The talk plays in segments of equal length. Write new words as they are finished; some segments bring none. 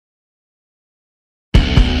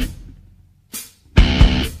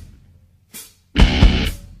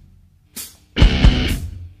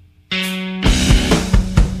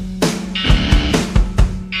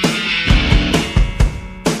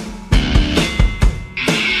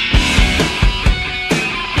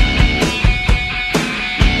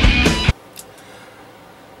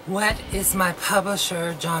What is my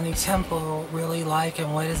publisher, Johnny Temple, really like,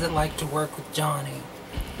 and what is it like to work with Johnny?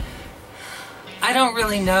 I don't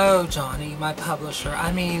really know Johnny, my publisher.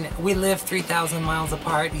 I mean, we live 3,000 miles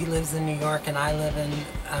apart. He lives in New York and I live in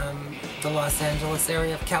the Los Angeles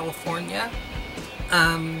area of California.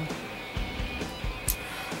 I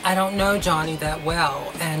don't know Johnny that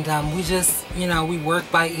well, and we just, you know, we work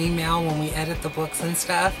by email when we edit the books and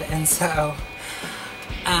stuff, and so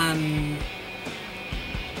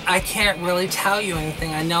I can't really tell you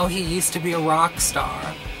anything. I know he used to be a rock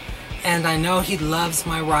star, and I know he loves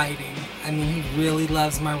my writing. I mean, he really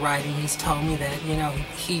loves my writing. He's told me that, you know,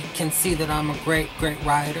 he can see that I'm a great, great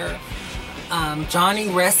writer. Johnny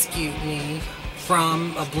rescued me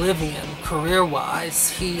from oblivion,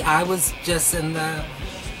 career-wise. I was just in the,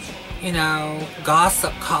 you know,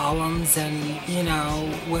 gossip columns and, you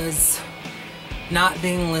know, was not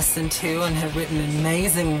being listened to and had written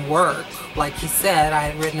amazing work. Like he said, I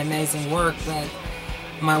had written amazing work, but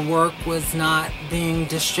my work was not being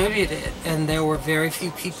distributed, and there were very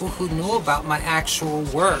few people who knew about my actual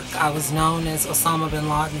work. I was known as Osama bin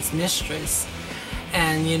Laden's mistress,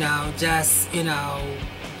 and, you know, just, you know,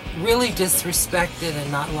 really disrespected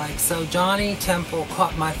and not liked. So Johnny Temple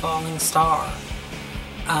caught my falling star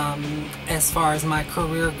as far as my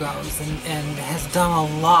career goes, and has done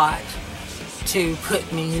a lot to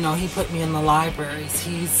put me, you know, he put me in the libraries.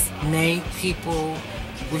 He's made people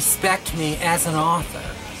respect me as an author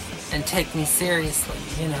and take me seriously.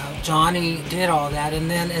 You know, Johnny did all that.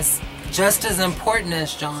 And then just as important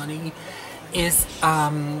as Johnny is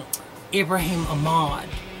Ibrahim Ahmad.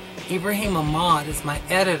 Ibrahim Ahmad is my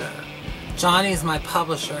editor. Johnny is my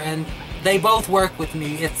publisher, and they both work with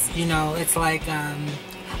me. It's, you know, it's like,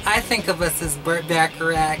 I think of us as Burt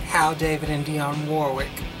Bacharach, Hal David, and Dionne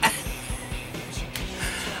Warwick.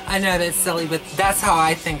 I know that's silly, but that's how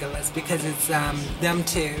I think of us, because it's them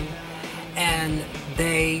two, and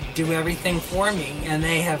they do everything for me, and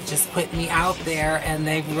they have just put me out there, and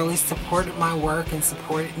they've really supported my work and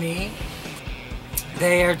supported me.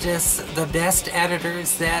 They are just the best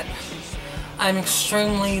editors that I'm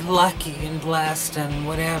extremely lucky and blessed, and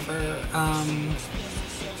whatever.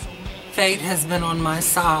 Fate has been on my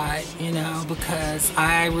side, you know, because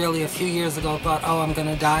I really a few years ago thought, oh, I'm going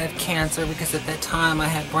to die of cancer, because at that time I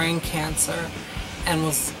had brain cancer and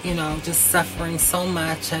was, you know, just suffering so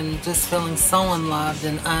much and just feeling so unloved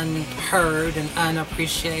and unheard and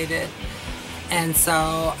unappreciated. And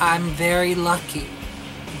so I'm very lucky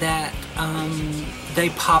that they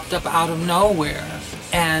popped up out of nowhere.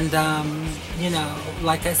 And, you know,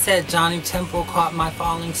 like I said, Johnny Temple caught my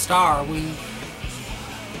falling star. We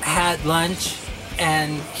had lunch,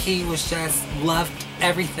 and he was just loved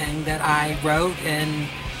everything that I wrote and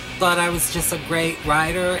thought I was just a great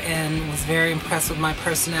writer, and was very impressed with my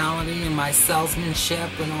personality and my salesmanship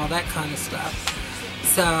and all that kind of stuff.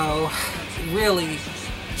 So really,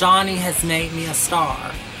 Johnny has made me a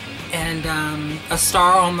star, and a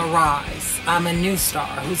star on the rise. I'm a new star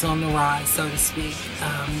who's on the rise, so to speak,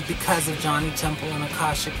 because of Johnny Temple and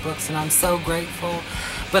Akashic Books, and I'm so grateful.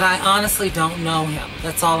 But I honestly don't know him.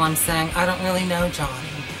 That's all I'm saying. I don't really know Johnny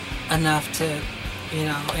enough to, you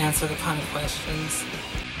know, answer the kind of questions.